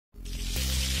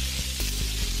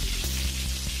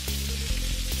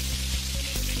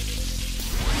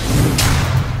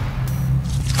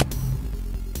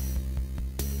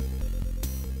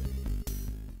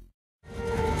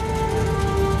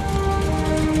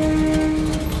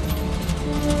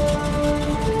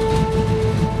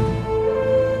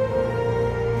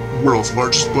Mattel's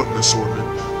largest button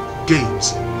assortment,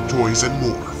 games, toys, and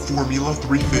more Formula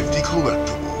 350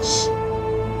 collectibles.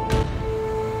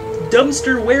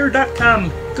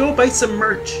 Dumpsterware.com. Go buy some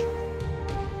merch.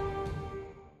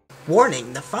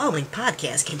 Warning, the following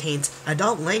podcast contains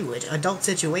adult language, adult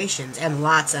situations, and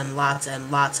lots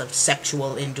of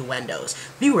sexual innuendos.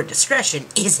 Viewer discretion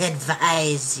is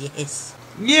advised, yes.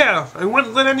 Yeah, I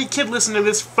wouldn't let any kid listen to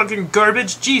this fucking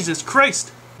garbage. Jesus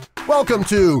Christ. Welcome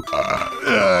to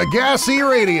G.A.S.E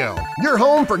Radio, your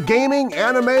home for gaming,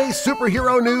 anime,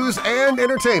 superhero news, and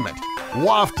entertainment.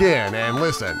 Waft in and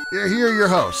listen. Here are your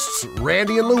hosts,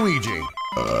 Randy and Luigi.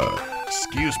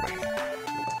 Excuse me.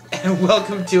 And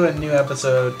welcome to a new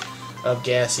episode of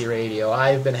G.A.S.E Radio.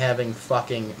 I've been having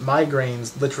fucking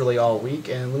migraines literally all week,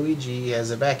 and Luigi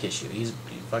has a back issue. He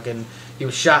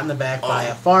was shot in the back by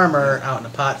a farmer out in a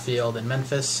pot field in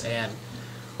Memphis, and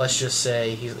let's just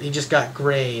say he just got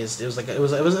grazed. It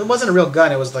wasn't a real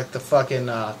gun. It was like the fucking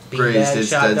beanbag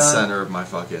shotgun. Dead center of my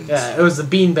fucking... Yeah, it was the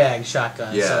beanbag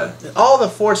shotgun. Yeah. So all the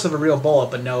force of a real bullet,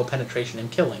 but no penetration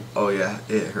and killing. Oh yeah,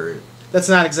 it hurt. That's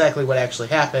not exactly what actually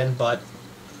happened, but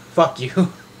fuck you.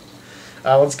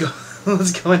 Let's go.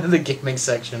 Let's go into the gaming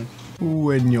section.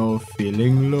 When you're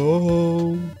feeling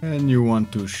low and you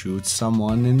want to shoot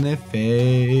someone in the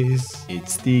face,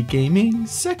 it's the gaming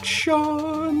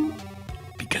section.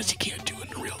 Because you can't do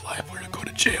it in real life or you go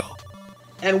to jail.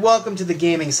 And welcome to the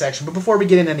gaming section. But before we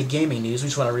get into any gaming news, we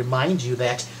just want to remind you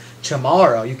that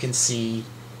tomorrow you can see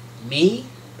me,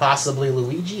 possibly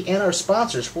Luigi, and our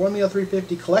sponsors, Formula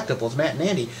 350 Collectibles, Matt and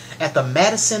Andy, at the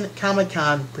Madison Comic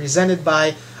Con presented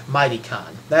by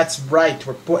MightyCon. That's right,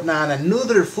 we're putting on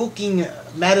another fucking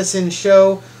Madison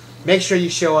show. Make sure you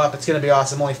show up, it's going to be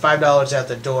awesome. Only $5 at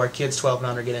the door, kids 12 and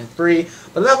under get in free.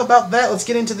 But enough about that, let's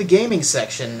get into the gaming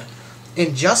section.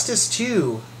 Injustice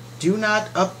 2, do not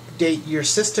update your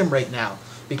system right now,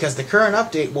 because the current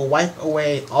update will wipe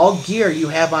away all gear you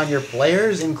have on your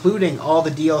players, including all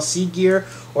the DLC gear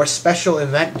or special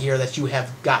event gear that you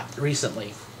have got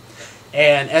recently.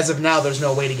 And as of now, there's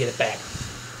no way to get it back.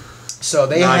 So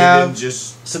they have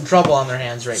some trouble on their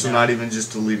hands right now. So not even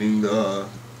just deleting the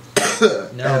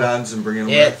no. add-ons and bringing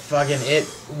them back? It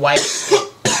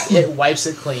wipes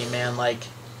it clean, man, like...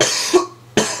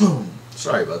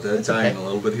 Sorry about that, dying a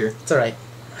little bit here. It's alright.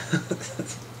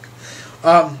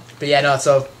 But yeah, no,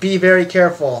 so be very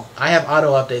careful. I have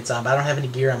auto updates on, but I don't have any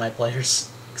gear on my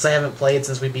players. Because I haven't played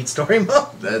since we beat story mode.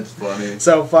 That's funny.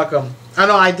 So, fuck them. I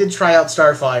know, I did try out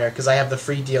Starfire, because I have the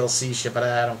free DLC shit, but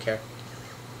I don't care.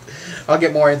 I'll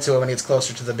get more into it when it gets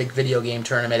closer to the big video game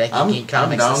tournament at Geek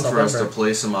Comics I'm this down for November. us to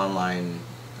play some online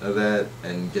of that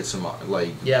and get some,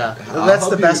 like... Yeah, that's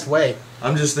the best way.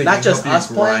 I'm just thinking... Not just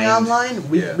us playing online,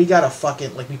 we got to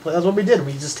fucking... that's what we did.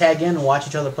 We just tag in and watch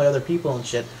each other play other people and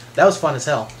shit. That was fun as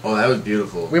hell. Oh, that was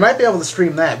beautiful. We might be able to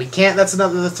stream that. We can't... That's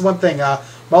one thing.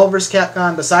 Marvel vs.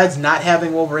 Capcom, besides not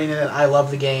having Wolverine in it, I love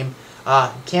the game.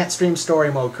 Can't stream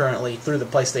story mode currently through the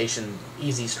PlayStation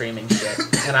easy streaming shit.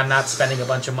 And I'm not spending a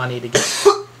bunch of money to get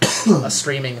a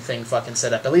streaming thing fucking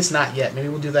set up. At least not yet. Maybe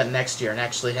we'll do that next year and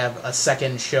actually have a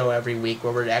second show every week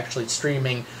where we're actually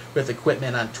streaming with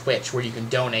equipment on Twitch where you can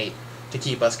donate to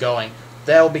keep us going.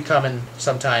 That'll be coming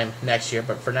sometime next year,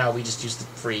 but for now we just use the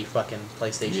free fucking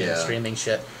PlayStation streaming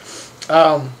shit.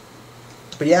 But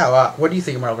yeah, what do you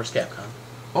think of Marvel vs. Capcom?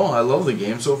 Oh, I love the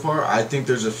game so far. I think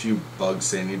there's a few bugs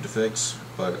they need to fix,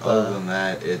 but other than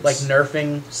that, it's... Like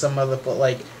nerfing some of the...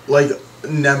 Like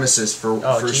Nemesis for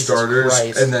Jesus starters,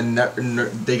 Christ. and then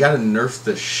they gotta nerf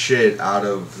the shit out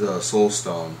of the Soul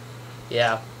Stone.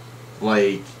 Yeah.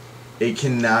 Like, it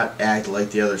cannot act like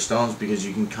the other stones because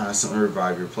you can constantly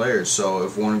revive your players. So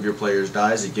if one of your players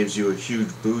dies, it gives you a huge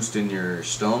boost in your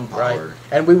stone power. Right.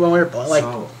 And when we were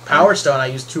Power Stone, I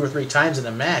used 2 or 3 times in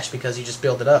a match because you just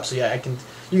build it up. So yeah, you can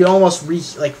almost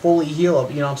fully heal up.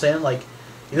 You know what I'm saying? Like,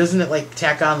 doesn't it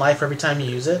tack on life every time you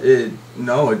use it?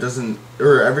 No, it doesn't.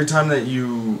 Or every time that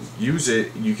you use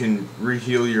it, you can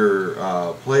re-heal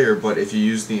your player. But if you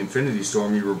use the Infinity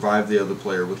Storm, you revive the other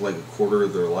player with like a quarter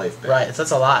of their life back. Right.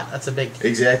 That's a lot. That's a big.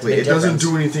 Exactly. Big it doesn't difference.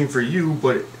 do anything for you,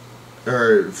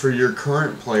 or for your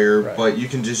current player, but you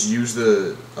can just use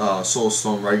the Soul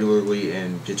Stone regularly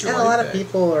and get your life back. And a lot of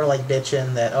people are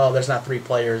bitching that there's not 3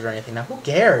 players or anything. Now who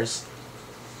cares?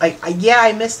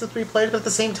 I missed the 3 players, but at the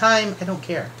same time, I don't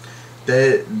care.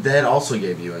 That also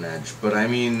gave you an edge, but I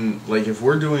mean, if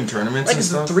we're doing tournaments and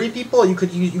stuff, 3 people, you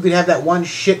could have that one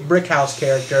shit Brickhouse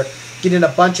character get in a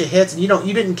bunch of hits, and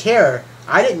you didn't care.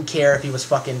 I didn't care if he was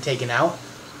fucking taken out,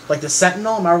 like the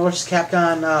Sentinel, Marvel vs.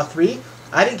 Capcom 3.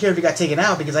 I didn't care if he got taken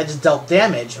out because I just dealt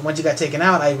damage, and once he got taken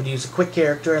out, I would use a quick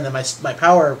character, and then my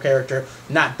power character,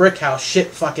 not Brickhouse, shit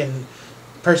fucking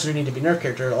person who need to be nerf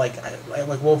character, like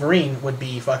Wolverine would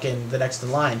be fucking the next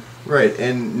in line. Right,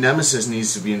 and Nemesis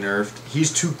needs to be nerfed.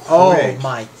 He's too quick. Oh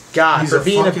my god! He's For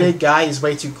being a big guy, he's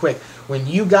way too quick. When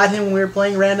you got him when we were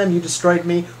playing random, you destroyed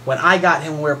me. When I got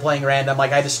him when we were playing random,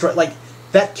 like I destroyed. Like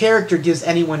that character gives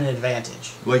anyone an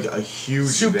advantage. Like a huge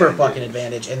super fucking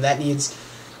advantage, and that needs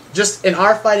just in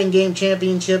our fighting game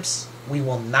championships. We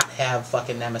will not have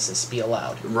fucking Nemesis be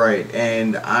allowed. Right,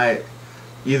 and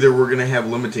either we're gonna have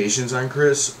limitations on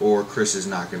Chris, or Chris is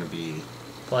not gonna be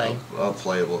playing a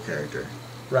playable character.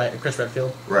 Right, Chris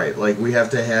Redfield. Right, like we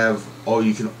have to have. Oh,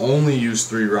 you can only use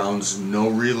 3 rounds, no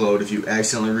reload. If you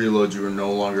accidentally reload, you are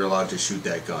no longer allowed to shoot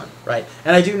that gun. Right,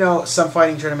 and I do know some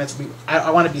fighting tournaments. I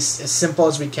want to be as simple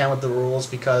as we can with the rules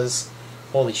because,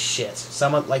 holy shit,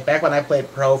 someone like back when I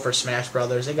played pro for Smash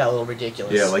Brothers, it got a little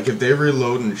ridiculous. Yeah, like if they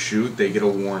reload and shoot, they get a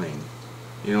warning.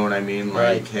 You know what I mean? Like,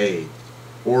 right. Hey.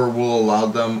 Or we'll allow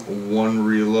them 1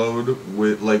 reload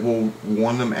with, like, we'll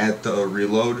warn them at the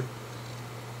reload.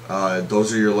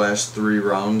 Those are your last 3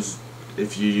 rounds.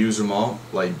 If you use them all,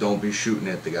 like, don't be shooting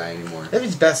at the guy anymore. Maybe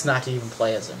it's best not to even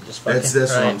play as him. Just fucking, that's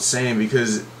right. what I'm saying,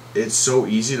 because it's so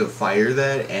easy to fire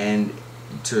that and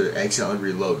to accidentally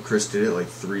reload. Chris did it like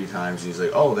 3 times, and he's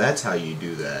like, "Oh, that's how you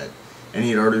do that," and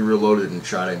he had already reloaded and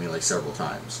shot at me like several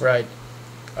times. Right.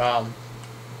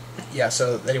 Yeah.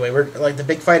 So anyway, we're like the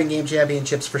big fighting game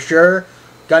championships for sure.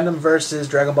 Gundam versus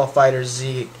Dragon Ball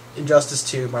FighterZ, Injustice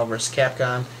 2, Marvel vs.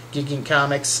 Capcom, Geeking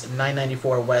Comics,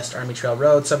 994 West Army Trail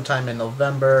Road, sometime in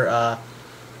November.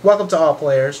 Welcome to all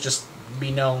players. Just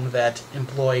be known that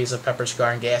employees of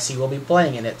PepperScar and GASE will be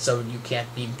playing in it, so you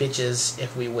can't be bitches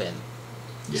if we win.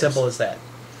 Yes. Simple as that.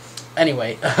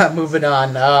 Anyway, moving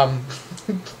on.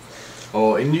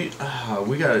 Oh, and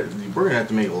we're gonna have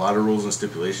to make a lot of rules and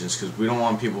stipulations because we don't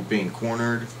want people being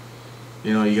cornered.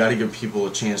 You know, you got to give people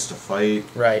a chance to fight.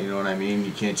 Right. You know what I mean?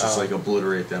 You can't just like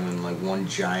obliterate them in like one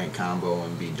giant combo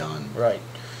and be done. Right.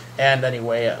 And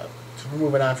anyway,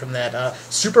 moving on from that,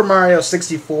 Super Mario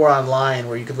 64 Online,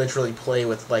 where you could literally play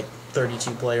with like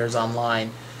 32 players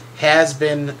online, has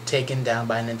been taken down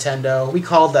by Nintendo. We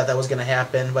called that was going to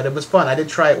happen, but it was fun. I did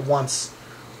try it once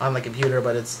on the computer,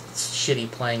 but it's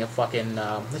shitty playing a fucking...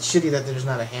 it's shitty that there's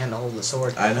not a hand to hold the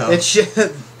sword. I know. It's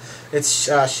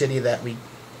shitty that we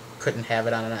couldn't have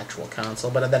it on an actual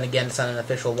console, but then again, it's not an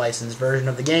official licensed version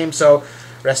of the game, so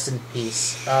rest in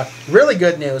peace. Really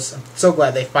good news. I'm so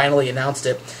glad they finally announced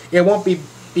it. It won't be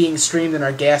being streamed in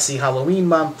our GASE Halloween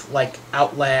month, like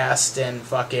Outlast and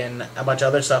fucking a bunch of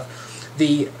other stuff.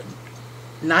 The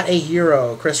Not a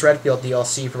Hero Chris Redfield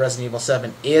DLC for Resident Evil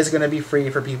 7 is going to be free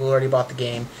for people who already bought the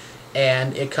game,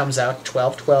 and it comes out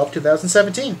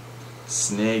 12/12/2017.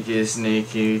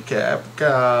 Sneaky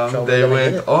Capcom. So They we're gonna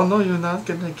went, get it. "Oh no, you're not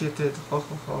gonna get it." Ho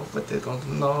ho ho! But they're going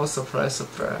to know. Surprise!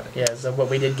 Yeah, so but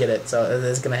we did get it, so it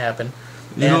is going to happen.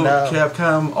 You And, know,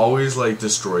 Capcom always like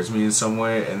destroys me in some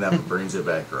way, and then brings it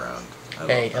back around.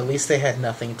 Hey, at least they had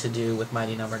nothing to do with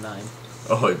Mighty Number 9.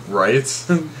 Oh, right.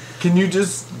 Can you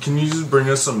just bring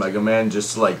us some Mega Man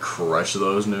just to like crush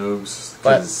those noobs?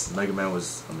 Because Mega Man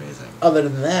was amazing. Other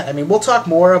than that, I mean, we'll talk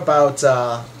more about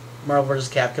Marvel vs.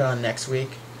 Capcom next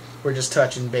week. We're just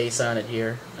touching base on it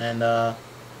here, and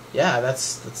yeah,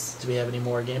 that's. Do we have any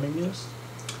more gaming news?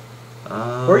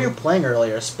 What were you playing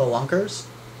earlier? Spelunkers?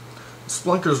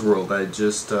 Spelunker's World. I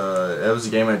just that was a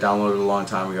game I downloaded a long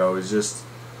time ago. It was just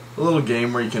a little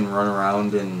game where you can run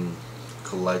around and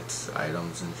collect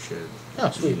items and shit. Oh,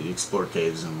 sweet. You explore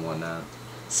caves and whatnot.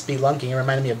 Spelunking. It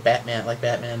reminded me of Batman, like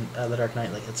Batman The Dark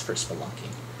Knight, like it's for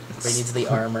spelunking. Where he needs the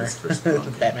armor. It's for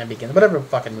spelunking. Batman Begins. Whatever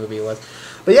fucking movie it was.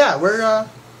 But yeah, we're going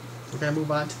to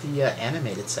move on to the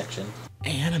animated section.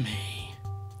 Anime.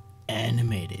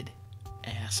 Animated.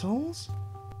 Assholes?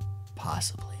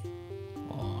 Possibly.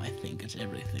 Oh, I think it's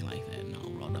everything like that now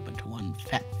rolled up into one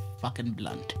fat fucking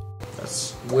blunt.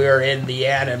 We're in the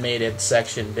animated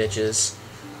section, bitches.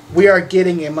 We are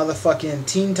getting a motherfucking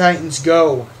Teen Titans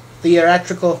Go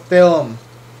theatrical film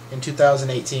in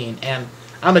 2018, and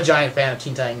I'm a giant fan of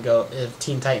Teen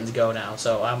Titans Go now,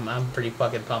 so I'm pretty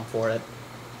fucking pumped for it.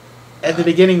 At the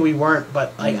beginning we weren't,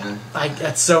 but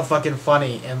it's so fucking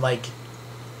funny, and like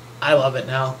I love it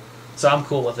now, so I'm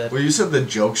cool with it. Well, you said the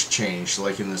jokes changed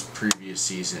like in this previous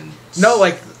season. No,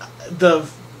 like the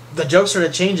jokes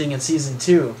started changing in season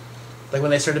 2. Like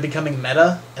when they started becoming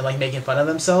meta and like making fun of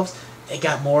themselves, it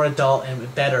got more adult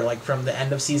and better. Like from the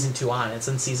end of season 2 on, it's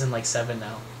in season like 7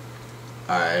 now.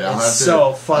 All right, I'll have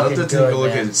to take a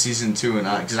look at season 2 and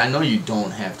on because I know you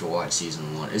don't have to watch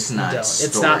season 1. It's not.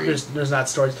 It's not. There's not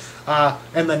stories.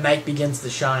 And the night begins to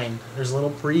shine. There's a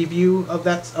little preview of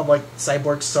like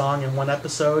Cyborg's song in one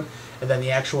episode, and then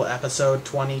the actual episode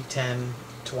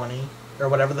 2010-20 or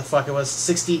whatever the fuck it was,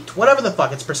 60, whatever the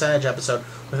fuck its percentage episode,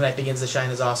 When the Night Begins to Shine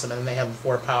is awesome, and then they have a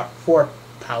four-parter,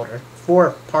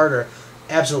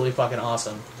 absolutely fucking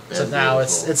awesome. So now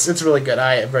it's really good.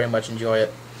 I very much enjoy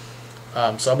it.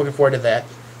 So I'm looking forward to that.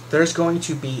 There's going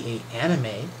to be a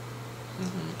anime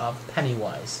of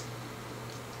Pennywise.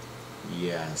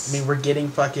 Yes. I mean, we're getting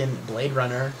fucking Blade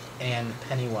Runner and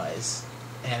Pennywise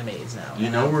animes now. You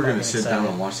know we're gonna sit down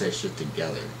and watch that shit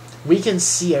together. We can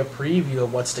see a preview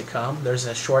of what's to come. There's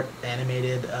a short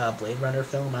animated Blade Runner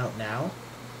film out now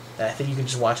that I think you can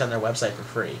just watch on their website for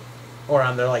free, or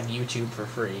on their like YouTube for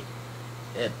free.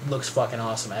 It looks fucking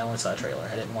awesome. I only saw a trailer.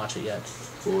 I didn't watch it yet.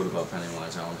 What about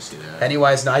Pennywise? I want to see that.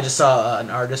 Pennywise, no, I just saw an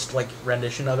artist like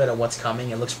rendition of it of what's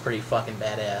coming. It looks pretty fucking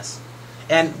badass.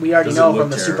 And we already know from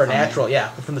the Supernatural,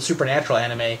 from the Supernatural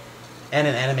anime, and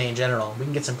in anime in general, we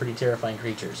can get some pretty terrifying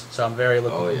creatures. So I'm very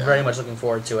much looking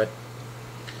forward to it.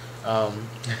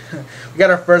 We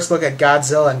got our first look at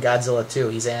Godzilla and Godzilla 2.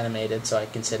 He's animated, so I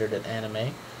considered it anime.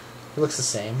 It looks the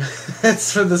same.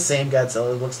 It's from the same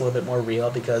Godzilla. It looks a little bit more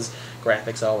real because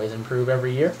graphics always improve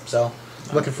every year. So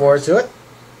looking forward to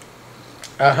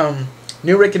it.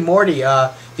 New Rick and Morty,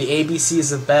 the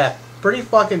ABCs of Beth. Pretty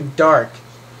fucking dark.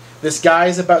 This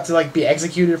guy's about to like be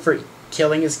executed for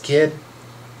killing his kid,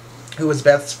 who was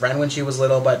Beth's friend when she was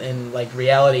little, but in like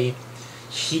reality,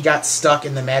 he got stuck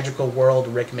in the magical world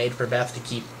Rick made for Beth to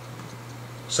keep,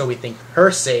 so we think, her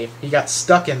safe. He got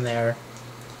stuck in there,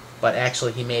 but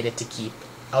actually he made it to keep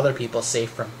other people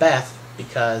safe from Beth,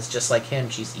 because just like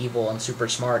him, she's evil and super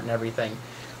smart and everything.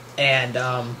 And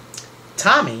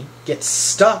Tommy gets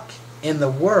stuck in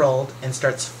the world and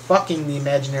starts fucking the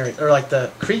imaginary, or like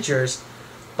the creatures,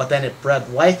 but then it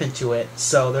bred life into it.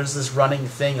 So there's this running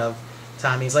thing of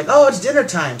Tommy's like, oh, it's dinner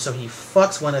time. So he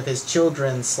fucks one of his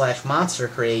children/monster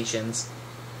creations.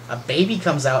 A baby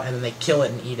comes out and then they kill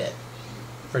it and eat it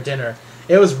for dinner.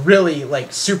 It was really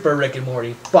like super Rick and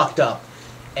Morty, fucked up.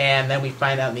 And then we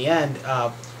find out in the end,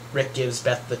 Rick gives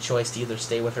Beth the choice to either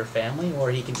stay with her family,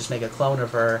 or he can just make a clone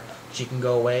of her. She can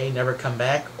go away, never come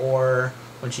back, or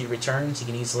when she returns, he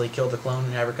can easily kill the clone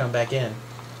and have her come back in.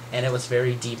 And it was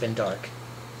very deep and dark.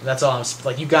 That's all I'm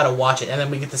like. You gotta watch it. And then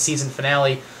we get the season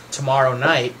finale tomorrow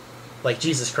night. Like,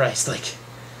 Jesus Christ, like,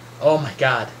 oh my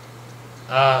god.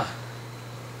 And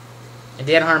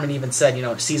Dan Harmon even said,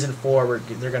 season 4,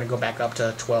 they're gonna go back up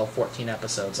to 12, 14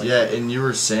 episodes. Like, yeah, and you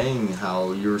were saying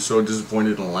how you were so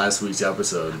disappointed in last week's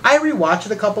episode. I rewatched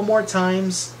it a couple more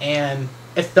times, and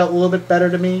it felt a little bit better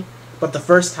to me. But the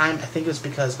first time, I think it was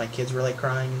because my kids were like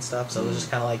crying and stuff, so it was just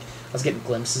kind of like, I was getting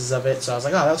glimpses of it, so I was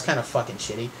like, oh, that was kind of fucking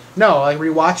shitty. No, like,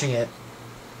 rewatching it,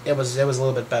 it was a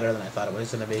little bit better than I thought it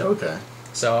was going to be. Okay.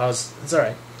 So it's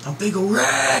alright. I'm big ol'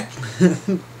 Rick!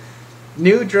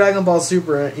 New Dragon Ball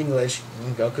Super English.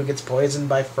 Goku gets poisoned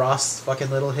by Frost's fucking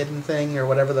little hidden thing, or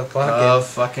whatever the fuck.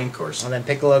 Fucking course. And then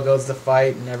Piccolo goes to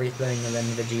fight and everything, and then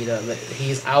Vegeta,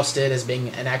 he's ousted as being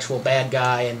an actual bad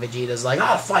guy, and Vegeta's like,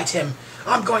 I'll fight him!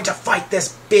 I'm going to fight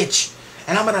this bitch!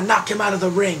 And I'm gonna knock him out of the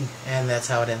ring! And that's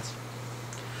how it ends.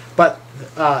 But,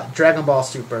 Dragon Ball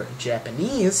Super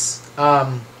Japanese,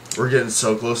 we're getting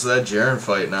so close to that Jiren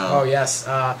fight now. Oh, yes.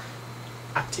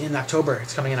 In October.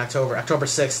 It's coming in October. October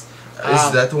 6th.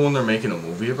 Is that the one they're making a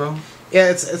movie about?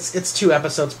 Yeah, it's 2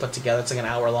 episodes put together. It's like an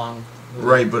hour-long movie.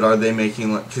 Right, but are they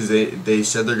making... Because they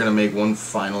said they're going to make one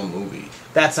final movie.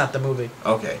 That's not the movie.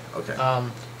 Okay.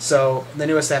 So, the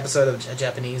newest episode of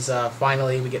Japanese,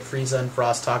 finally we get Frieza and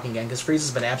Frost talking again, because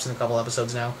Frieza's been absent a couple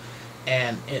episodes now.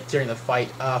 And during the fight,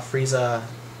 Frieza...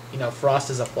 Frost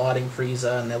is applauding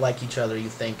Frieza, and they like each other, you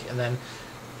think. And then, you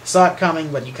saw it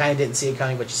coming, but you kind of didn't see it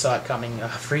coming, but you saw it coming.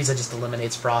 Frieza just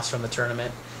eliminates Frost from the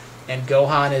tournament. And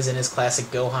Gohan is in his classic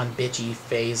Gohan bitchy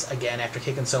phase again. After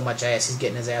kicking so much ass, he's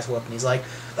getting his ass whooped, and he's like,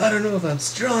 I don't know if I'm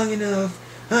strong enough.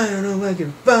 I don't know if I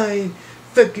can fight.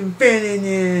 Fucking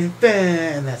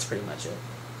and that's pretty much it.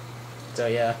 So,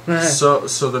 yeah.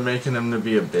 So they're making him to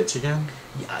be a bitch again?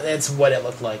 Yeah, that's what it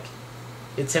looked like.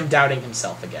 It's him doubting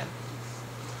himself again.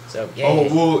 So, yeah. Oh,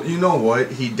 well, you know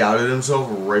what? He doubted himself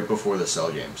right before the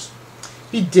Cell games.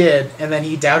 He did, and then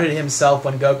he doubted himself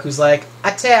when Goku's like,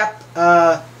 I tap,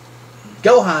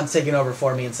 Gohan's taking over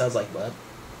for me, and Cell's like, what?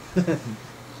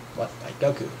 What? Like,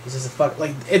 Goku. He's just a fuck.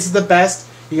 Like, it's the best.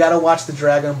 You gotta watch the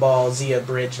Dragon Ball Z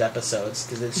abridged episodes,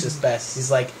 because it's just best.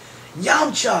 He's like,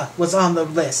 Yamcha was on the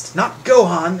list, not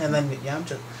Gohan, and then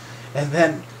Yamcha. And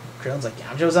then Krillin's like,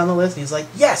 Yamcha was on the list, and he's like,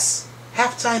 yes!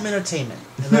 Halftime entertainment.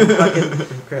 And then fucking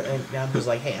Yamcha's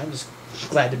like, hey, I'm just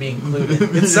glad to be included.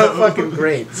 It's so fucking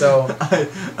great. So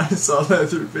I saw that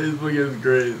through Facebook. It was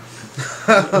great.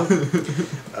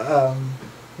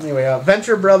 Anyway,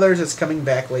 Venture Brothers is coming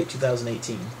back late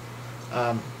 2018.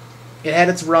 It had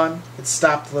its run. It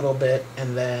stopped a little bit,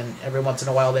 and then every once in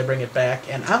a while they bring it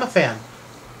back, and I'm a fan.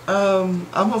 I'm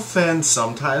a fan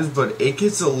sometimes, but it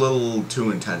gets a little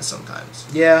too intense sometimes.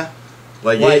 Yeah.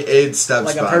 Like it steps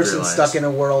like a boundary person lines. stuck in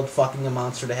a world fucking a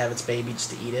monster to have its baby just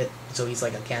to eat it. So he's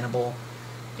like a cannibal,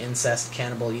 incest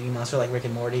cannibal eating monster like Rick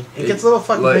and Morty. It gets a little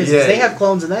fucking crazy. Yeah, they have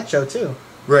clones in that show too.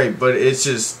 Right, but it's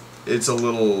a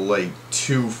little like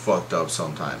too fucked up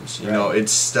sometimes. You know, it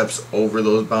steps over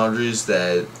those boundaries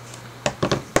that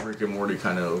Rick and Morty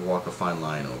kind of walk a fine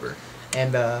line over.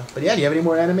 And but yeah, do you have any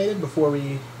more animated before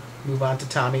we move on to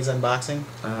Tommy's unboxing?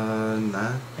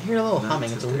 Nah. I hear a little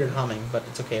humming. It's a weird humming, but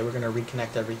it's okay. We're gonna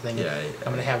reconnect everything. Yeah.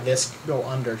 I'm gonna have this go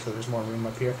under so there's more room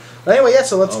up here. But anyway, yeah.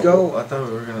 So let's go. Well, I thought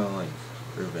we were gonna like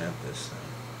revamp this thing.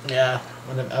 Yeah,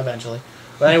 eventually.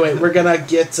 But anyway, we're gonna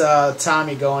get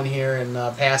Tommy going here, and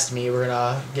past me, we're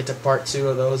gonna get to part 2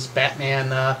 of those Batman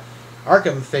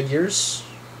Arkham figures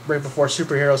right before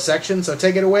superhero section. So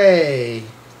take it away,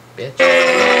 bitch.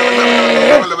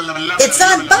 It's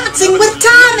unboxing with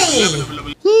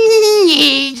Tommy!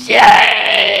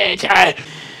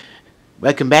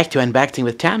 Welcome back to Unboxing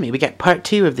with Tommy. We got part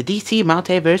 2 of the DC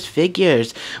Multiverse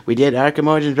figures. We did Arkham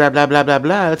Origins, blah, blah, blah, blah,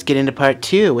 blah. Let's get into part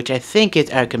 2, which I think is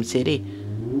Arkham City.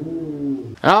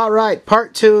 Alright,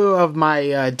 part 2 of my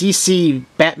DC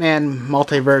Batman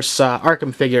Multiverse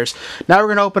Arkham figures. Now we're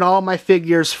going to open all my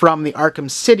figures from the Arkham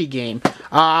City game.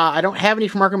 I don't have any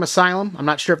from Arkham Asylum. I'm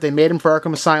not sure if they made them for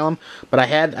Arkham Asylum, but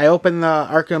I opened the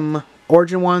Arkham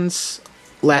Origin ones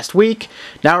last week.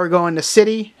 Now we're going to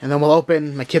City, and then we'll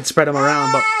open, my kids spread them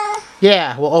around, but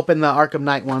yeah, we'll open the Arkham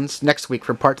Knight ones next week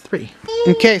for part 3.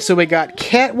 Okay, so we got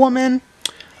Catwoman,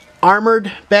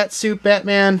 Armored Batsuit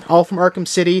Batman, all from Arkham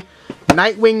City,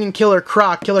 Nightwing and Killer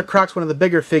Croc. Killer Croc's one of the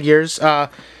bigger figures.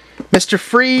 Mr.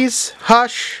 Freeze,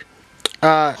 Hush,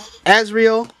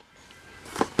 Azrael,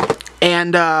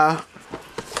 and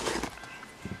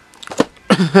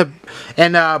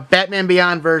Batman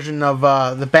Beyond version of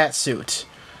the Batsuit.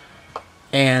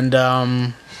 And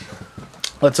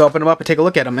let's open them up and take a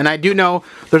look at them. And I do know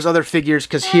there's other figures,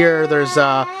 because here there's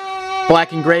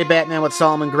Black and Gray Batman with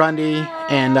Solomon Grundy,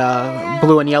 and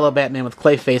Blue and Yellow Batman with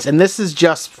Clayface. And this is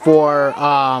just for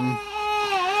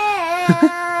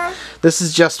this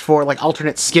is just for like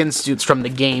alternate skin suits from the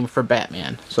game for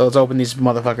Batman. So let's open these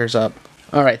motherfuckers up.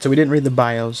 Alright, so we didn't read the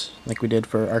bios like we did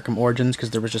for Arkham Origins because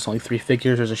there was just only 3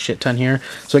 figures. There's a shit ton here.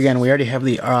 So again, we already have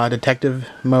the detective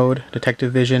mode,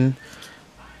 detective vision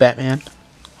Batman.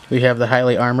 We have the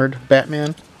highly armored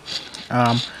Batman.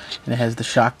 And it has the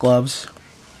shock gloves.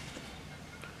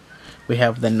 We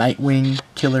have the Nightwing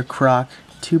Killer Croc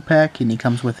 2-pack, and he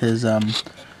comes with his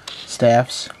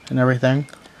staffs and everything.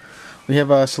 We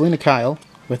have Selina Kyle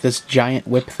with this giant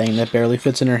whip thing that barely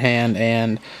fits in her hand,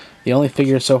 and the only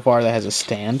figure so far that has a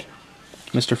stand.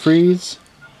 Mr. Freeze.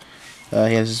 He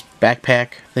has his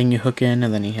backpack thing you hook in,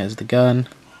 and then he has the gun.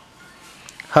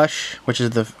 Hush, which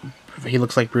is he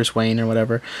looks like Bruce Wayne or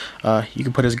whatever. You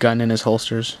can put his gun in his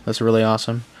holsters. That's really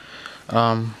awesome.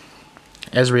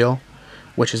 Azrael,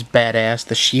 which is badass.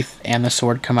 The sheath and the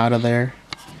sword come out of there.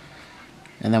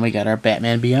 And then we got our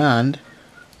Batman Beyond.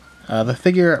 The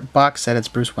figure box said it's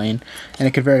Bruce Wayne, and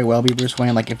it could very well be Bruce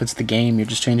Wayne. Like if it's the game, you're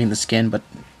just changing the skin, but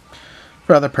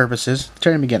for other purposes,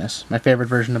 Terry McGinnis, my favorite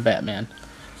version of Batman.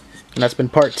 And that's been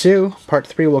part 2. Part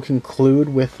 3 will conclude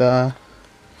with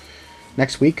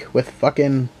next week with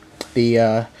fucking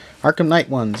the Arkham Knight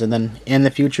ones, and then in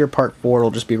the future, part 4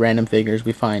 will just be random figures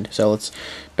we find. So let's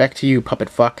back to you, puppet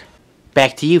fuck.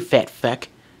 Back to you, fat fuck.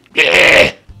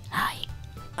 Hi,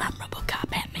 I'm RoboCop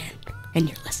Batman, and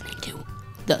you're listening to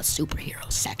the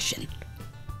superhero section.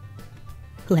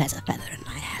 Who has a feather in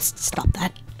my ass? Stop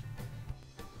that.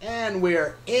 And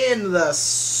we're in the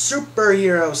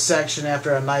superhero section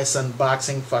after a nice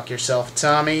unboxing. Fuck yourself,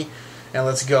 Tommy. And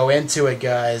let's go into it,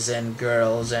 guys and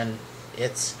girls. And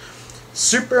it's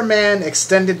Superman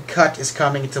Extended Cut is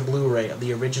coming to Blu-ray of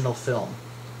the original film.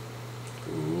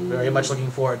 Very much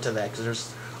looking forward to that, because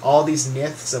there's all these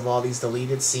myths of all these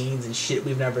deleted scenes and shit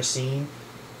we've never seen.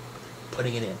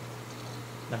 Putting it in.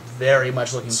 I'm very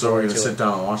much looking forward to it. So we're gonna sit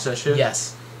down and watch that shit?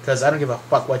 Yes. Because I don't give a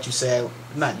fuck what you say.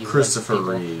 Not you. Christopher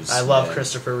Reeves. I love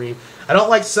Christopher Reeve. I don't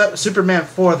like Superman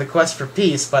 4, The Quest for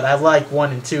Peace, but I like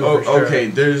 1 and 2 for sure. Okay,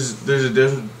 there's a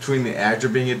difference between the actor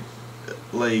being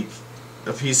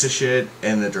a piece of shit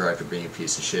and the director being a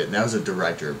piece of shit. And that was a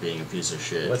director being a piece of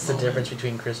shit. What's the difference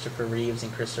between Christopher Reeves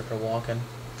and Christopher Walken?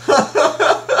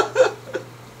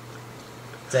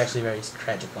 It's actually very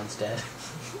tragic. One's dead.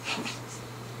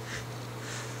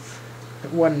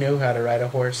 One knew how to ride a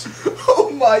horse. Oh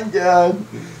my god.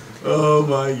 Oh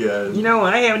my god. You know,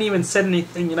 I haven't even said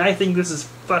anything, and I think this is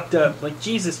fucked up. Like,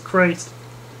 Jesus Christ.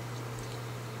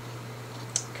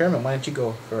 Kermit, why don't you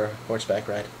go for a horseback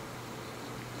ride?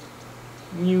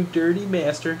 You dirty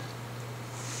bastard.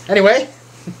 Anyway,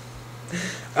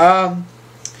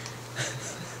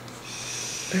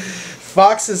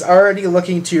 Fox is already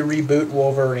looking to reboot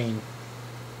Wolverine.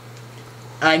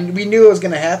 We knew it was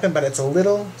going to happen, but it's a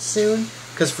little soon.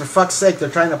 Because for fuck's sake, they're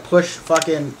trying to push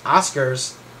fucking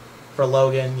Oscars for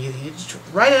Logan. You just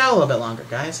write it out a little bit longer,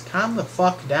 guys. Calm the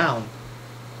fuck down.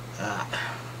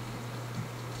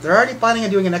 They're already planning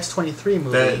on doing an X-23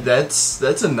 movie.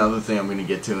 That's another thing I'm going to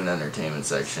get to in entertainment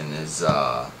section is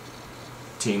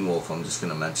Teen Wolf. I'm just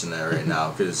going to mention that right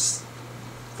now because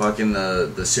fucking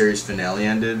the series finale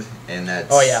ended, and that's...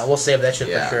 Oh yeah, we'll save that shit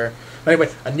for sure. But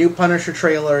anyway, a new Punisher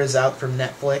trailer is out from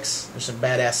Netflix. There's some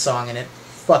badass song in it.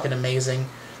 Fucking amazing.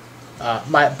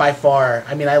 By far,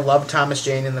 I mean, I love Thomas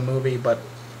Jane in the movie, but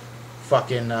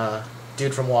fucking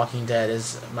dude from Walking Dead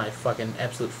is my fucking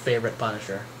absolute favorite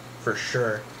Punisher. For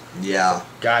sure. Yeah.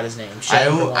 God, his name.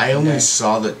 I only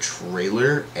saw the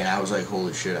trailer, and I was like,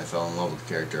 holy shit, I fell in love with the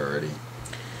character already.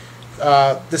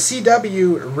 The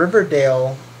CW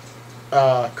Riverdale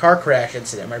car crash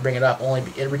incident, I bring it up, only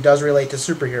it does relate to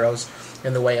superheroes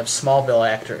in the way of Smallville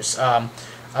actors.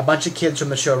 A bunch of kids from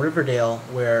the show Riverdale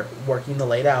were working the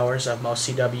late hours of most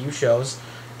CW shows,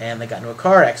 and they got into a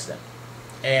car accident.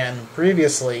 And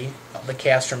previously, the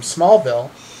cast from Smallville,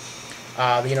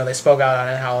 they spoke out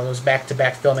on it, how it was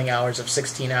back-to-back filming hours of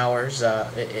 16 hours.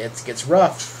 It gets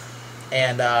rough.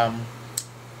 And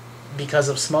because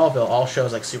of Smallville, all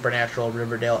shows like Supernatural,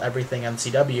 Riverdale, everything on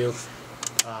CW,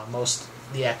 most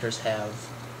of the actors have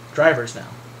drivers now.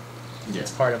 Yeah.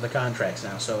 It's part of the contracts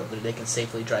now, so that they can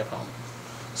safely drive home.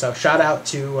 So shout out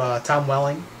to Tom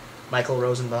Welling, Michael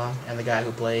Rosenbaum, and the guy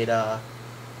who played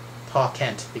Pa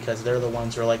Kent, because they're the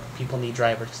ones who are like, people need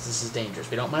drivers because this is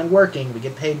dangerous. We don't mind working, we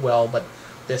get paid well, but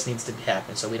this needs to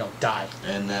happen so we don't die.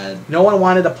 And then... No one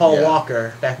wanted a Paul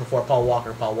Walker back before Paul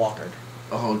Walkered.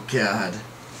 Oh, God.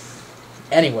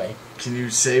 Anyway. Can you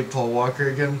say Paul Walker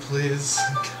again, please?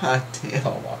 God damn.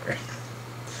 Paul Walker.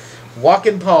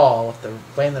 Walkin' Paul with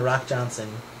playing the Rock Johnson.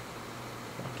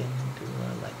 Walking to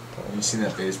a light pole. You seen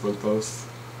that Facebook post?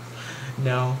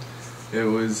 No. It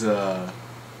was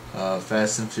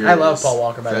Fast and Furious. I love Paul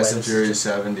Walker, by the way. Fast and Furious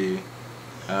 70.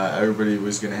 Everybody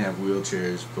was going to have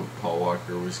wheelchairs, but Paul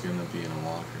Walker was going to be in a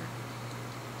walker.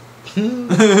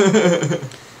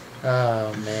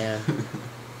 Oh, man.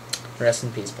 Rest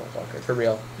in peace, Paul Walker. For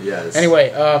real. Yes.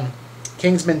 Anyway,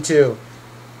 Kingsman 2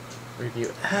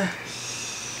 review.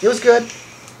 It was good.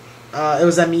 It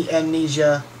was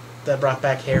Amnesia that brought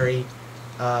back Harry.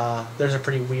 There's a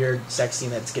pretty weird sex scene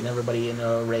that's getting everybody in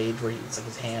a rage where it's like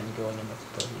his hand going in the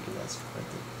that's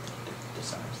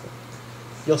disarms them.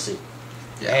 You'll see.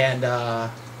 Yeah.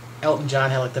 And Elton John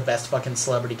had like the best fucking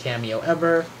celebrity cameo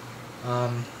ever.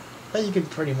 But you can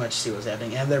pretty much see what's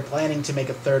happening. And they're planning to make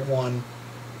a third one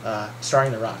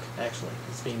starring The Rock, actually,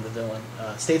 as being the villain.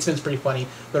 Statesman's pretty funny.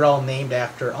 They're all named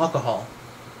after alcohol.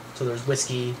 So there's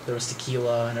whiskey, there was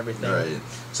tequila, and everything. Right.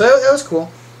 So that was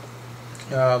cool.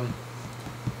 And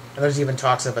there's even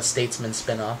talks of a Statesman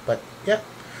spinoff, but yep,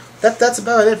 that's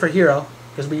about it for Hero,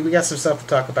 because we got some stuff to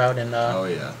talk about, and oh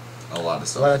yeah, a lot of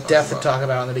stuff. A lot of death to talk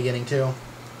about in the beginning too.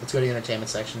 Let's go to the entertainment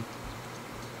section.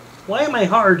 Why am I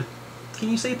hard? Can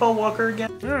you say Paul Walker again?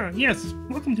 Yes.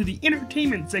 Welcome to the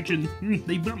entertainment section.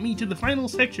 They bumped me to the final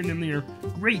section in there.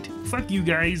 Great. Fuck you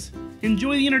guys.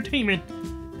 Enjoy the entertainment,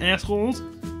 assholes.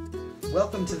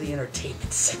 Welcome to the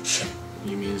entertainment section.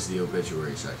 You mean it's the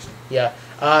obituary section? Yeah.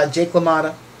 Jake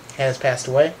LaMotta has passed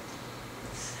away.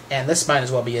 And this might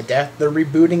as well be a death. They're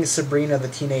rebooting Sabrina the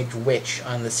Teenage Witch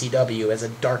on the CW as a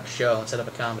dark show instead of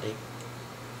a comedy.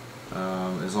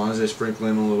 As long as they sprinkle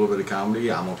in a little bit of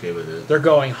comedy, I'm okay with it. They're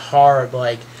going hard,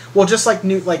 just like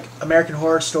American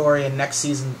Horror Story and next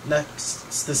season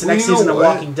of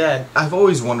Walking Dead. I've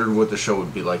always wondered what the show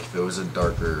would be like if it was a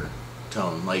darker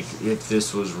tone. Like, if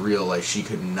this was real, like, she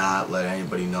could not let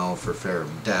anybody know for fear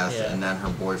of death, and then her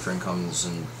boyfriend comes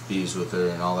and bees with her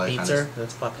and all that kind of stuff.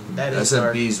 That's fucking... That is I said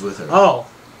dark. bees with her. Oh,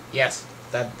 yes.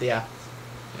 Yeah.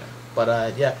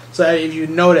 But, yeah. So, if you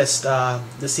noticed,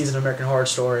 this season of American Horror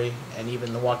Story, and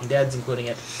even The Walking Dead's including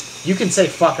it, you can say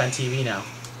fuck on TV now.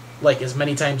 Like, as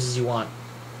many times as you want.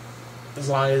 As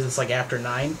long as it's, like, after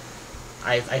 9.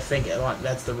 I think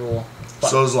that's the rule. But,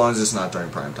 so as long as it's not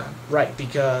during prime time. Right,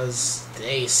 because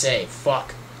they say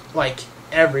fuck like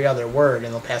every other word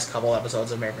in the past couple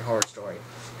episodes of American Horror Story.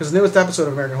 Because the newest episode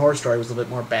of American Horror Story was a little bit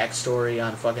more backstory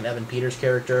on fucking Evan Peters'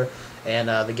 character and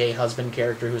the gay husband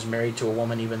character who's married to a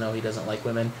woman even though he doesn't like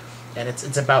women. and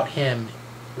it's about him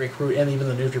and even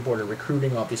the news reporter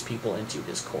recruiting all these people into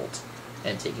his cult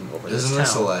and taking over this town. Isn't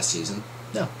this the last season?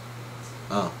 No.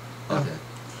 Oh, okay.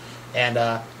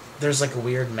 And there's like a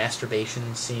weird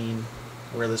masturbation scene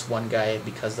where this one guy,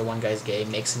 because the one guy's gay,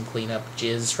 makes him clean up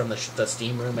jizz from the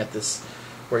steam room at this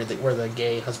where the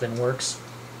gay husband works,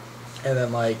 and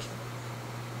then like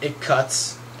it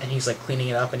cuts and he's like cleaning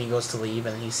it up and he goes to leave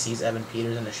and he sees Evan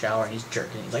Peters in the shower and he's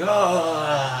jerking. He's like,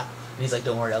 "Oh!" And he's like,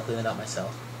 "Don't worry, I'll clean it up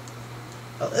myself."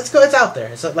 It's good. It's out there.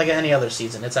 It's like any other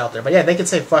season. It's out there. But yeah, they can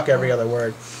say fuck every other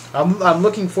word. I'm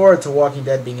looking forward to Walking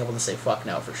Dead being able to say fuck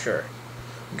now for sure.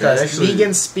 Because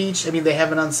Negan's speech, I mean, they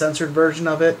have an uncensored version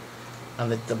of it on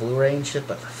the Blu-ray and shit.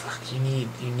 But fuck, you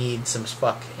need some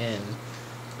fuck in.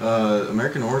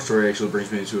 American Horror Story actually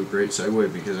brings me to a great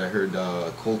segue because I heard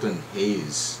Colton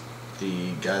Hayes,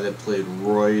 the guy that played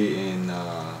Roy in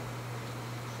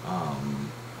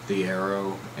The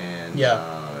Arrow and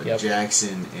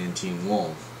Jackson in Teen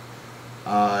Wolf.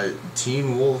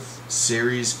 Teen Wolf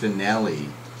series finale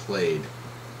played.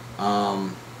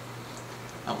 I'm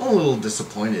a little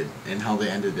disappointed in how they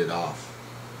ended it off.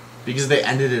 Because they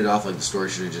ended it off like the story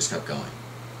should have just kept going.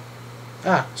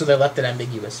 So they left it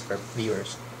ambiguous for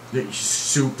viewers.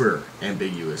 Super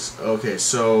ambiguous. Okay,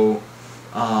 so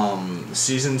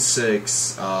season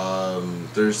 6,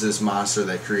 there's this monster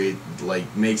that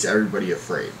makes everybody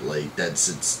afraid. Like, that's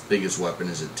its biggest weapon,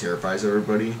 is it terrifies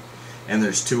everybody. And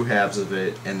there's 2 halves of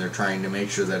it, and they're trying to make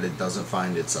sure that it doesn't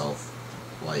find itself,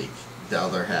 like the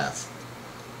other half.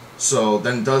 So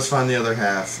then it does find the other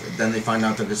half. Then they find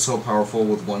out that it's so powerful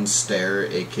with one stare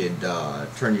it could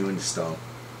turn you into stone.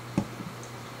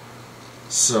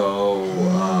 So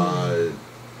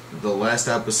the last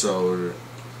episode,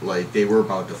 like, they were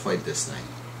about to fight this thing.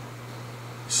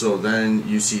 So then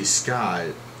you see Scott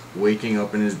waking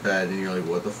up in his bed and you're like,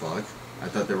 what the fuck? I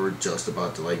thought they were just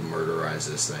about to like murderize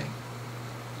this thing.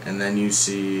 And then you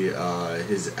see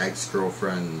his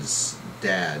ex-girlfriend's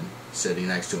dad sitting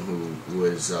next to him, who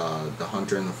was the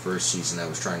hunter in the first season that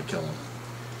was trying to kill him.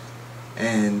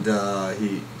 And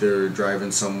they're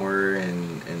driving somewhere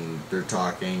and they're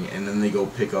talking, and then they go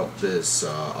pick up this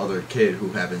other kid who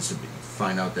happens to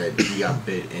find out that he got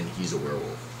bit and he's a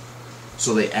werewolf.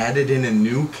 So they added in a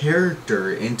new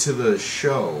character into the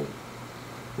show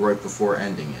right before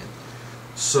ending it.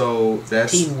 So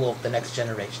that's Teen Wolf, the next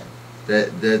generation.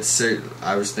 That's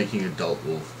I was thinking Adult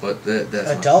Wolf, but that's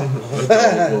Adult Wolf.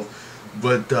 Adult Wolf.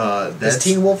 But that's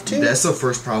Teen Wolf 2? That's the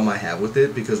first problem I have with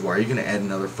it, because why are you going to add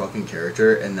another fucking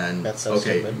character and then that's so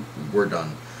stupid. We're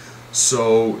done.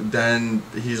 So then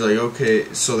he's like,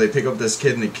 okay, so they pick up this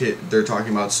kid and they're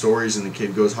talking about stories, and the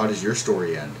kid goes, how does your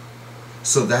story end?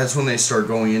 So that's when they start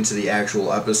going into the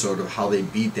actual episode of how they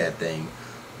beat that thing.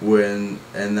 It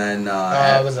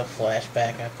was a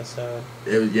flashback episode.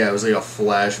 It was like a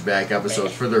flashback episode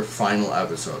for their final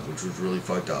episode, which was really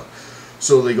fucked up.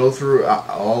 So they go through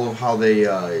all of how they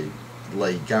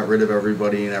got rid of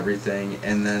everybody and everything,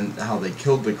 and then how they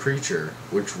killed the creature,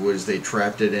 which was they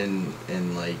trapped it in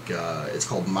it's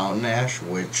called mountain ash,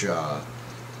 which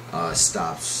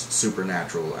stops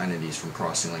supernatural entities from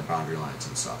crossing like boundary lines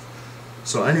and stuff.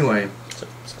 So anyway, so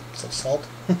salt.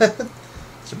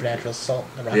 Supernatural salt,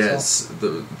 rock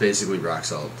salt? Basically rock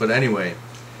salt. But anyway,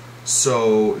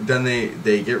 so then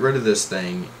they get rid of this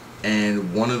thing,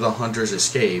 and one of the hunters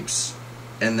escapes,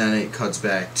 and then it cuts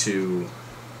back to,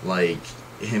 like,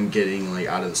 him getting, like,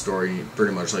 out of the story,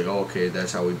 pretty much like, oh, okay,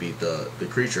 that's how we beat the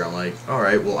creature. I'm like,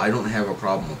 alright, well, I don't have a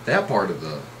problem with that part of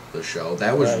the show.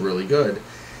 That was really good.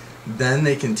 Then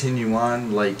they continue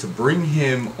on, like, to bring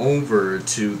him over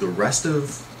to the rest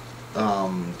of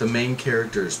the main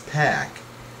character's pack,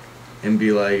 and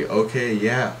be like, okay,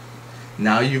 yeah,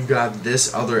 now you've got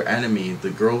this other enemy.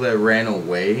 The girl that ran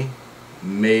away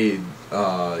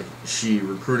she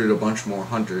recruited a bunch more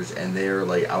hunters, and they are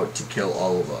like out to kill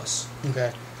all of us.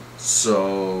 Okay.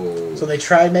 So they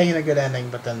tried making a good ending,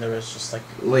 but then there was just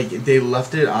like they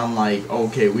left it on like,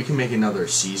 okay, we can make another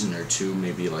season or 2,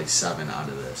 maybe like 7 out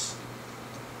of this.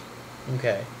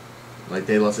 Okay. Like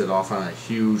they left it off on a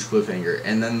huge cliffhanger,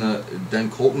 and then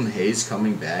Colton Hayes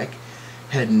coming back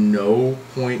had no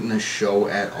point in the show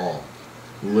at all.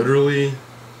 Literally,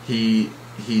 you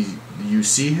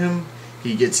see him,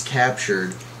 he gets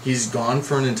captured, he's gone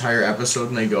for an entire episode,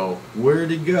 and they go,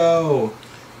 where'd he go?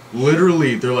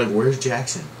 Literally, they're like, where's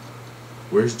Jackson?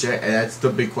 Where's Jack? That's the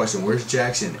big question. Where's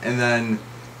Jackson? And then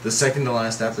the second to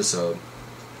last episode,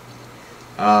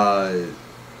 the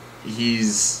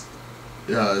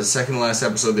second to last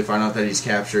episode, they find out that he's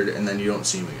captured, and then you don't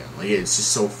see him again. Like, it's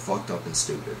just so fucked up and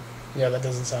stupid. Yeah, that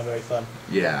doesn't sound very fun.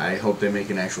 Yeah, I hope they make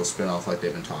an actual spin-off like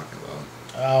they've been talking about.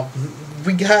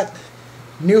 We got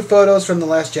new photos from The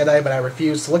Last Jedi, but I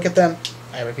refuse to look at them.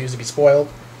 I refuse to be spoiled.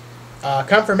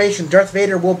 Confirmation, Darth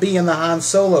Vader will be in the Han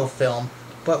Solo film,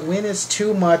 but when is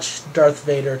too much Darth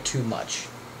Vader too much?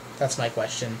 That's my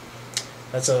question.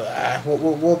 That's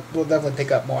we'll definitely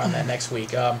pick up more on that next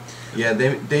week. Yeah,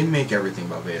 they make everything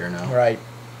about Vader now. Right.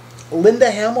 Linda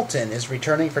Hamilton is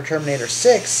returning for Terminator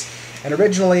 6, and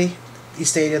originally he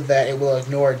stated that it will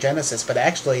ignore Genesis, but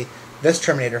actually this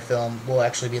Terminator film will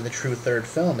actually be the true third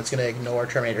film. It's going to ignore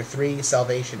Terminator 3,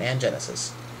 Salvation, and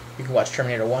Genesis. You can watch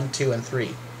Terminator 1, 2, and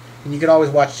 3. And you can always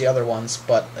watch the other ones,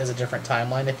 but as a different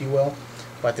timeline, if you will.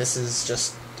 But this is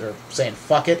just, they're saying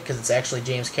fuck it, because it's actually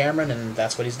James Cameron, and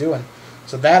that's what he's doing.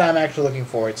 So that I'm actually looking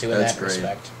forward to in that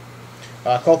respect.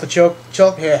 Cult of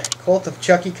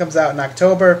Chucky comes out in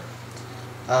October,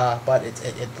 but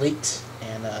it leaked,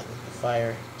 and the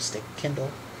Fire Stick Kindle.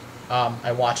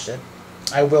 I watched it.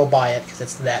 I will buy it, because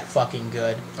it's that fucking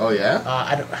good. Oh,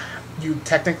 yeah? You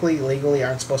technically, legally,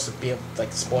 aren't supposed to be able to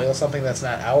like, spoil something that's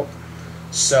not out.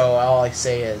 So all I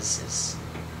say is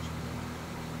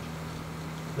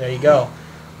there you go.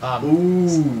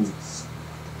 Ooh.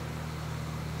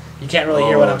 You can't really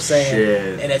hear what I'm saying,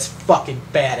 shit. and it's fucking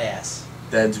badass.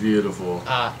 That's beautiful.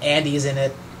 Andy's in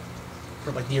it,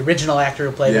 from like the original actor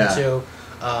who played him too.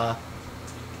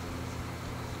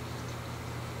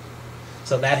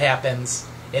 So that happens,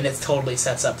 and it totally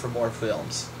sets up for more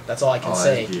films. That's all I can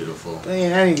say. That's beautiful.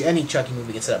 I mean, any Chucky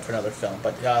movie gets set up for another film,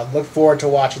 but look forward to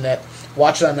watching that.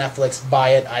 Watch it on Netflix. Buy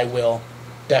it. I will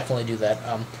definitely do that.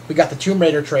 We got the Tomb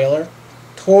Raider trailer.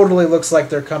 Totally looks like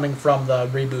they're coming from the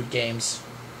reboot games,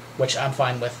 which I'm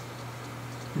fine with.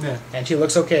 Yeah. And she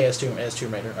looks okay as Tomb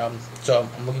Raider. So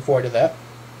I'm looking forward to that.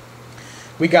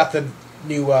 We got the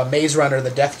new Maze Runner: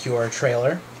 The Death Cure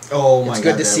trailer. Oh my god, it's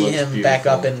good to that see looks him beautiful. back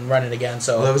up and running again.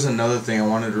 So well, that was another thing I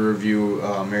wanted to review,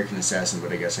 American Assassin,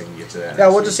 but I guess I can get to that. Yeah,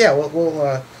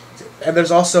 we'll and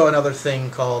there's also another thing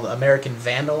called American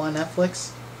Vandal on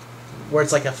Netflix, where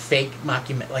it's like a fake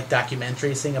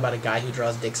documentary thing about a guy who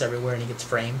draws dicks everywhere and he gets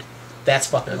framed. That's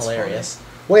hilarious. Funny.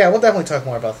 Well, yeah, we'll definitely talk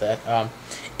more about that.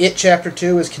 It Chapter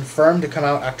 2 is confirmed to come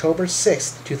out October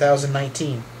 6th,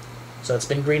 2019. So it's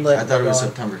been greenlit. I thought it was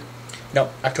September. No,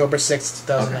 October 6th,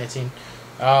 2019.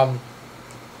 Okay.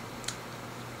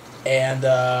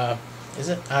 Is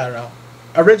it? I don't know.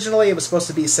 Originally, it was supposed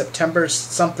to be September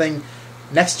something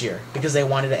next year because they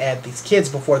wanted to add these kids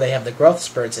before they have the growth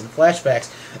spurts and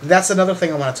flashbacks. That's another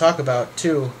thing I want to talk about,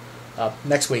 too,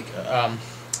 next week.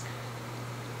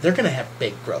 They're going to have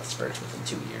big growth spurts within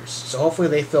 2 years. So hopefully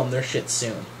they film their shit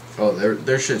soon. Oh,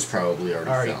 their shit's probably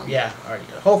already filmed. Yeah, already.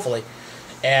 Hopefully.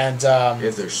 And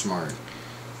if they're smart.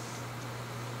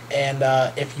 And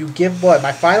if you give blood,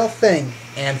 my final thing,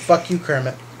 and fuck you,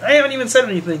 Kermit. I haven't even said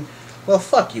anything. Well,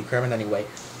 fuck you, Kermit, anyway.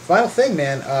 Final thing,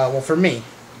 man, well, for me,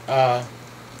 oh,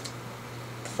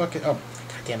 god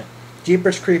damn it.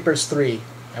 Jeepers Creepers 3.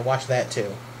 I watched that,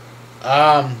 too.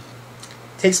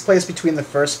 Takes place between the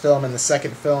first film and the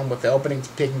second film, with the opening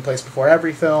taking place before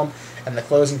every film, and the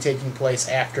closing taking place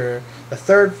after the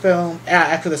third film,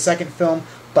 after the second film,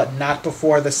 but not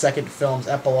before the second film's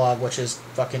epilogue, which is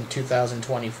fucking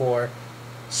 2024.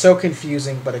 So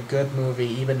confusing, but a good movie,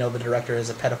 even though the director is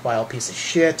a pedophile piece of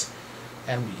shit.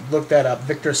 And we looked that up.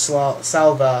 Victor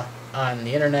Salva on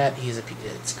the internet.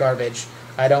 It's garbage.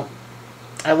 I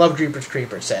love Jeepers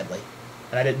Creepers, sadly.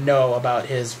 And I didn't know about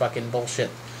his fucking bullshit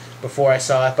before I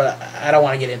saw it, but I don't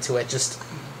want to get into it. Just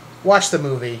watch the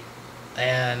movie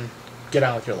and get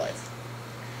on with your life.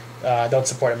 Don't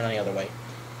support him in any other way.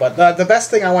 But the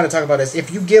best thing I want to talk about is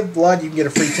if you give blood, you can get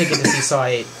a free ticket to see Saw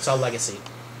 8, Saw Legacy.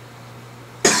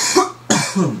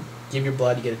 Give your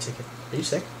blood, you get a ticket. Are you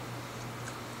sick?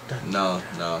 No,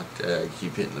 I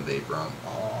keep hitting the vape wrong.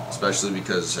 Oh. Especially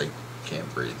because I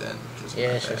can't breathe in.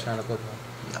 Yeah, it's not a good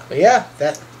one. No. But yeah,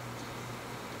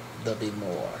 there'll be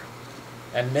more.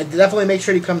 And definitely make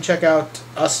sure you come check out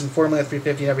us and Formula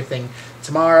 350 and everything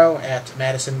tomorrow at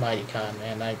Madison MightyCon.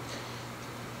 And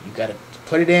you got to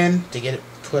put it in to get it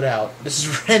put out. This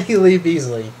is Randy Lee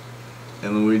Beasley.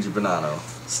 And Luigi Bonanno.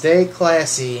 Stay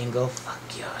classy and go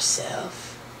fuck yourself.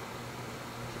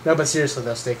 No, but seriously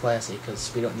though, stay classy,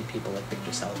 because we don't need people like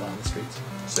Victor Salva on the streets.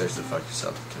 Seriously, fuck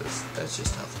yourself, because that's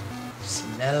just healthy.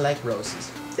 Smell like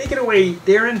roses. Take it away,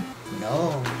 Darren.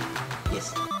 No.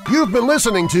 Yes. You've been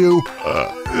listening to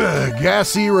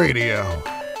G.A.S.E. Radio.